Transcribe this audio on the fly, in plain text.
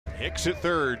Hicks at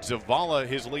third, Zavala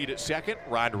his lead at second,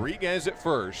 Rodriguez at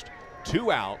first.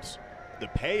 2 outs. The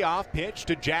payoff pitch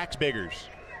to Jax Biggers.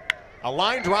 A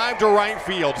line drive to right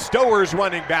field. Stower's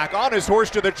running back on his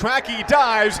horse to the track. He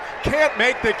dives, can't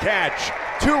make the catch.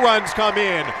 2 runs come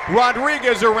in.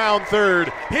 Rodriguez around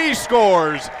third. He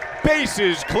scores.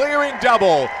 Bases clearing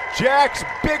double. Jax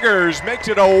Biggers makes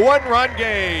it a 1-run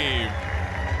game.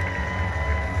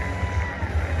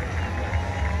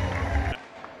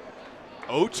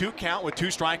 Oh, 2 count with 2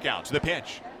 strikeouts. The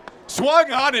pitch.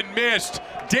 Swung on and missed.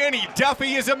 Danny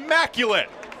Duffy is immaculate.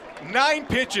 9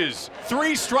 pitches,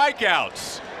 3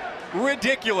 strikeouts.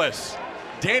 Ridiculous.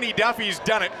 Danny Duffy's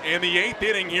done it in the 8th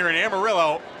inning here in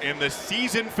Amarillo in the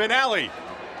season finale.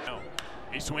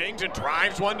 He swings and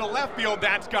drives one to left field.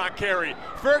 That's got carry.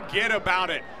 Forget about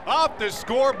it. Off the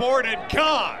scoreboard and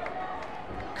gone.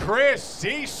 Chris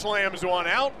C slams one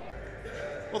out.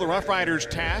 Well, the RoughRiders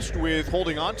tasked with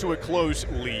holding on to a close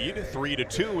lead.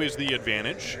 3-2 is the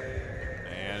advantage.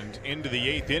 And into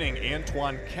the 8th inning,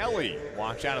 Antoine Kelly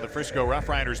walks out of the Frisco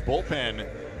RoughRiders bullpen,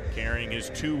 carrying his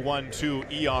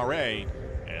 2.12 ERA.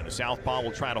 And the Southpaw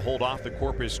will try to hold off the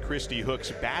Corpus Christi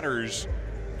Hooks batters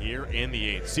here in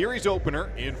the 8th. Series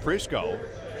opener in Frisco.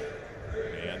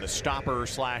 And the stopper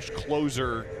slash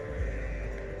closer,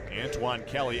 Antoine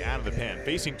Kelly, out of the pen.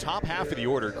 Facing top half of the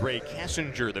order, Gray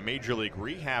Kessinger, the Major League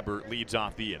rehabber, leads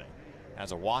off the inning.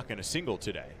 Has a walk and a single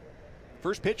today.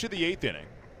 First pitch of the 8th inning.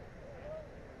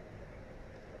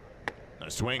 A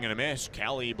swing and a miss.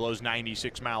 Kelly blows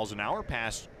 96 miles an hour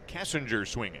past Kessinger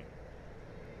swinging.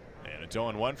 And it's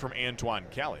 0-1 from Antoine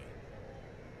Kelly.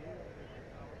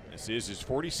 This is his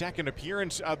 42nd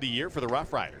appearance of the year for the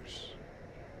RoughRiders.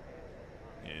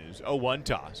 His 0-1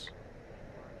 toss.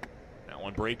 That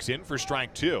one breaks in for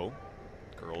strike 2.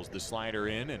 Curls the slider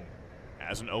in and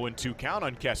has an 0-2 count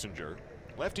on Kessinger.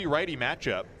 Lefty-righty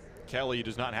matchup. Kelly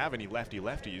does not have any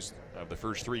lefty-lefties of the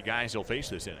first 3 guys he'll face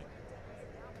this inning.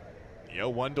 The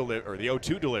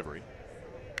 0-2 delivery.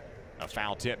 A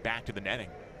foul tip back to the netting.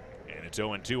 And it's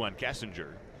 0-2 on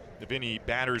Kessinger. If any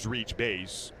batters reach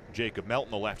base, Jacob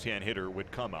Melton, the left-hand hitter, would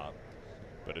come up.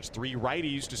 But it's 3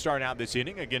 righties to start out this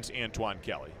inning against Antoine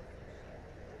Kelly.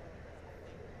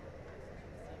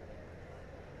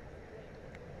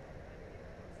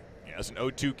 He has an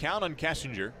 0-2 count on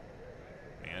Kessinger.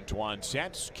 Antoine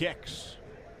sets, kicks.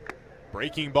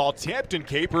 Breaking ball tipped, and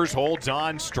Capers holds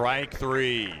on, strike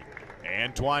 3.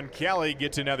 Antoine Kelly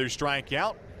gets another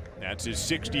strikeout. That's his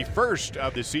 61st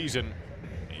of the season.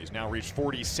 He's now reached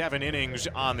 47 innings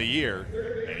on the year,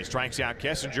 and he strikes out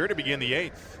Kessinger to begin the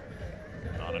 8th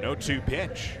on an 0-2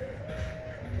 pitch.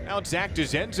 Now it's Zach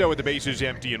DeZenzo with the bases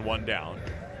empty and 1 down.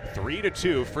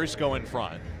 3-2, Frisco in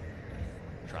front.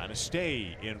 Trying to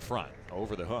stay in front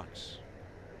over the Hooks.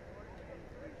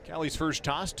 Kelly's first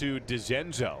toss to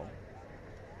DeZenzo.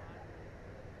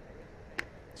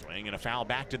 Swing and a foul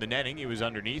back to the netting. He was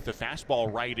underneath, the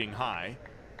fastball riding high.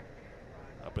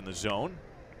 Up in the zone,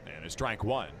 and a strike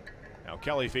 1. Now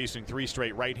Kelly facing 3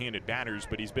 straight right-handed batters,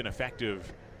 but he's been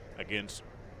effective against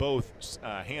both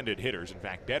handed hitters. In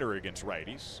fact, better against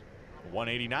righties.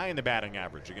 189 the batting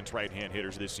average against right-hand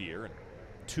hitters this year, and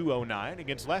 209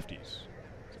 against lefties.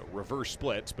 So reverse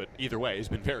splits, but either way, he's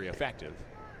been very effective.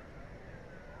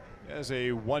 As a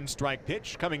 1-strike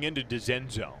pitch coming into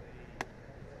DeZenzo.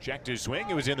 Checked his swing,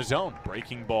 it was in the zone.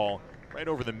 Breaking ball right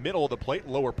over the middle of the plate,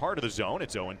 lower part of the zone.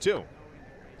 It's 0-2.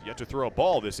 Yet to throw a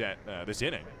ball this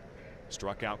inning.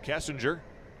 Struck out Kessinger,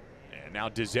 and now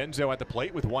DeZenzo at the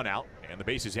plate with 1 out, and the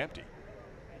base is empty.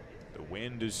 The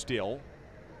wind is still,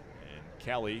 and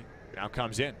Kelly now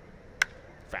comes in.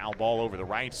 Foul ball over the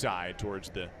right side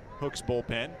towards the Hooks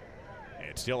bullpen.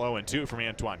 It's still 0-2 from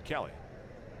Antoine Kelly.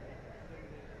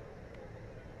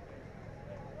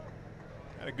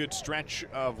 Had a good stretch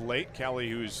of late. Kelly,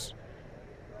 who's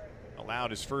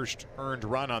allowed his first earned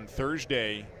run on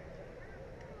Thursday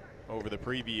over the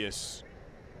previous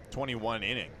 21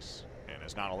 innings, and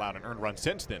has not allowed an earned run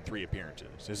since then. 3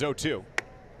 appearances. His 0-2.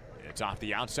 It's off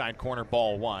the outside corner,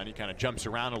 ball 1. He kind of jumps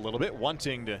around a little bit,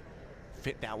 wanting to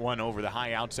fit that one over the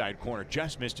high outside corner.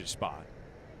 Just missed his spot.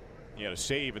 He had a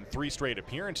save in 3 straight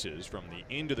appearances from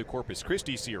the end of the Corpus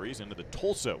Christi series into the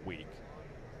Tulsa week,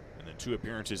 and then 2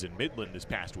 appearances in Midland this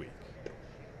past week.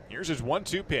 Here's his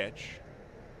 1-2 pitch.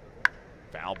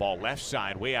 Foul ball left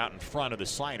side, way out in front of the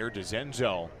slider.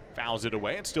 DeZenzo fouls it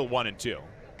away. It's still 1-2.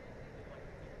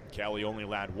 Kelly only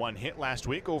allowed 1 hit last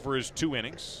week over his 2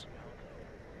 innings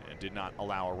and did not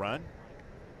allow a run.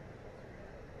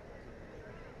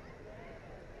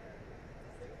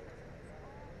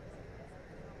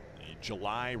 The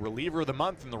July reliever of the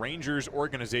month in the Rangers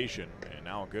organization, and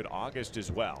now a good August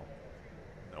as well.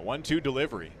 A 1-2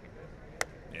 delivery.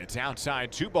 It's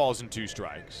outside, 2 balls and 2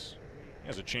 strikes. He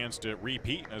has a chance to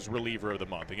repeat as reliever of the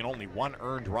month. Again, only 1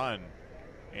 earned run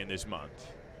in this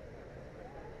month.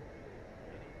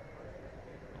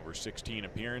 Over 16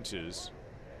 appearances.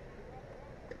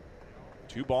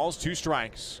 2 balls, 2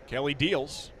 strikes. Kelly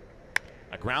deals.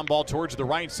 A ground ball towards the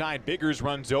right side. Biggers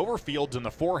runs over, fields in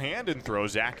the forehand, and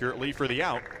throws accurately for the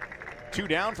out. 2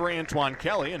 down for Antoine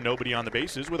Kelly, and nobody on the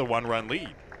bases with a 1-run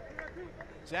lead.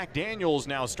 Zach Daniels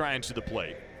now strides to the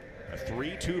plate. A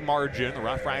 3-2 margin. The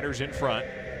RoughRiders in front.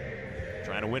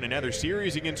 Trying to win another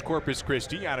series against Corpus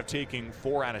Christi out of taking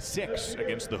 4 out of 6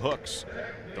 against the Hooks.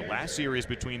 The last series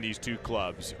between these 2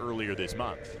 clubs earlier this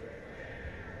month.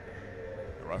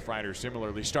 The RoughRiders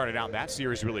similarly started out that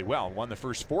series really well. Won the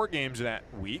first 4 games of that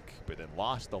week, but then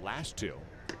lost the last 2.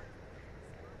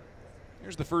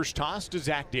 Here's the first toss to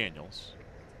Zach Daniels.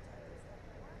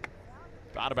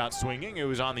 Thought about swinging. It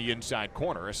was on the inside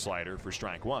corner, a slider for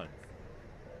strike 1.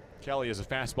 Kelly has a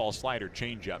fastball, slider,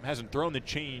 changeup. Hasn't thrown the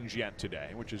change yet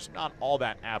today, which is not all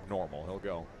that abnormal. He'll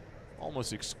go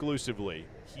almost exclusively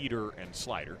heater and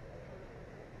slider.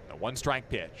 A 1-strike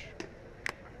pitch.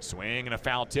 Swing and a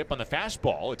foul tip on the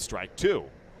fastball. It's strike 2.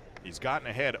 He's gotten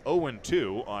ahead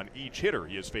 0-2 on each hitter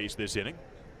he has faced this inning.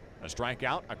 A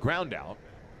strikeout, a ground out.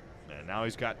 And now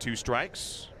he's got 2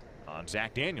 strikes on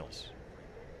Zach Daniels.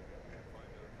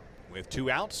 With 2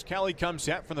 outs, Kelly comes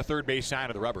set from the third base side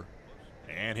of the rubber.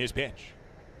 And his pitch.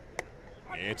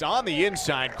 It's on the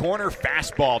inside corner.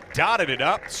 Fastball dotted it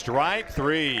up. Strike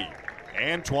 3.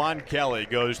 Antoine Kelly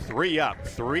goes 3 up,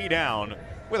 3 down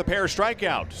with a pair of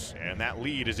strikeouts. And that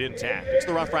lead is intact. It's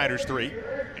the RoughRiders 3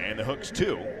 and the Hooks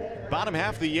 2. Bottom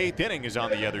half of the 8th inning is on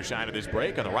the other side of this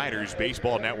break on the Riders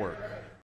Baseball Network.